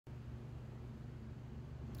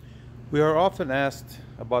We are often asked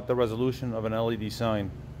about the resolution of an LED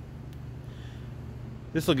sign.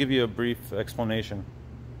 This will give you a brief explanation.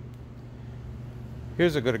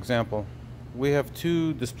 Here's a good example. We have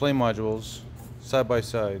two display modules side by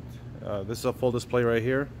side. This is a full display right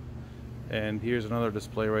here, and here's another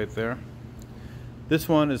display right there. This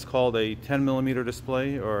one is called a 10mm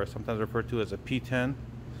display, or sometimes referred to as a P10,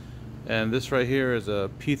 and this right here is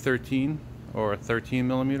a P13 or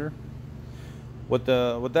 13mm. What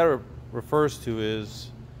that refers to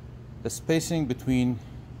is the spacing between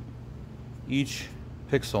each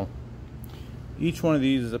pixel. Each one of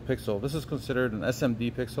these is a pixel. This is considered an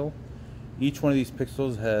SMD pixel. Each one of these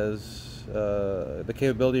pixels has the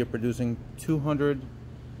capability of producing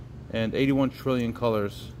 281 trillion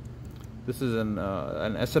colors. This is an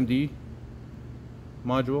SMD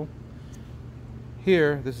module.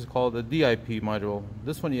 Here, this is called the DIP module.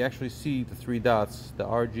 This one you actually see the three dots, the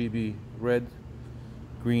RGB, red,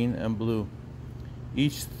 green, and blue.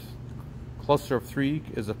 Each cluster of three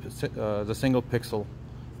is a single pixel,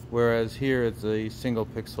 whereas here it's a single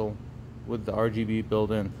pixel with the RGB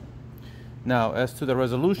built in. Now, as to the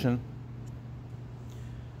resolution,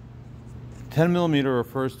 10mm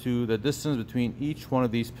refers to the distance between each one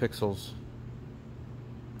of these pixels.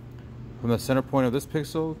 From the center point of this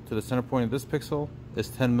pixel to the center point of this pixel is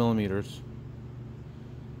 10mm.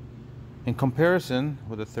 In comparison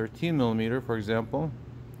with a 13mm, for example,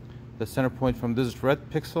 the center point from this red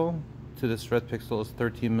pixel to this red pixel is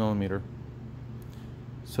 13mm.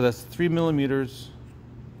 So that's 3mm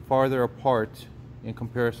farther apart in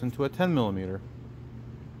comparison to a 10mm.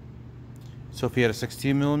 So if you had a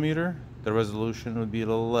 16mm, the resolution would be a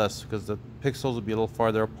little less because the pixels would be a little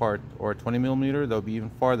farther apart, or a 20mm, they'll be even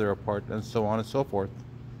farther apart, and so on and so forth.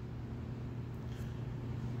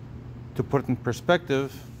 To put it in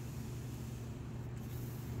perspective,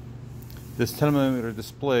 this 10mm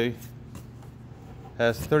display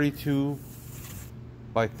has 32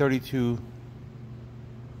 by 32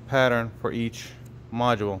 pattern for each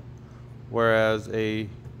module, whereas a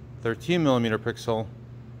 13mm pixel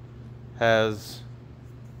has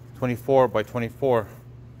 24 by 24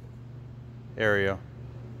 area.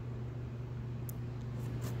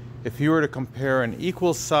 If you were to compare an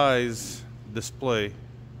equal size display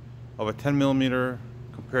of a 10mm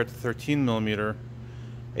compared to 13mm,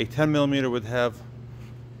 a 10mm would have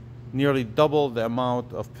nearly double the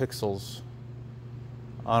amount of pixels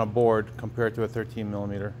on a board compared to a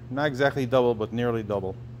 13mm. Not exactly double, but nearly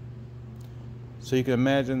double. So you can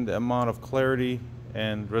imagine the amount of clarity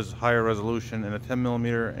and higher resolution in a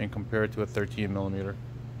 10mm and compared to a 13mm.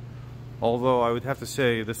 Although I would have to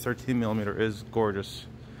say this 13mm is gorgeous.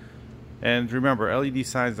 And remember, LED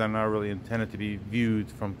signs are not really intended to be viewed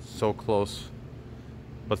from so close,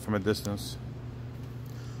 but from a distance.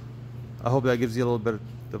 I hope that gives you a little bit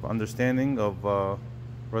of understanding of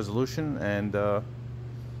resolution and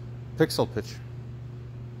pixel pitch.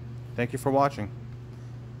 Thank you for watching,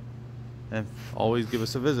 and always give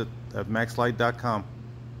us a visit at maxlight.com.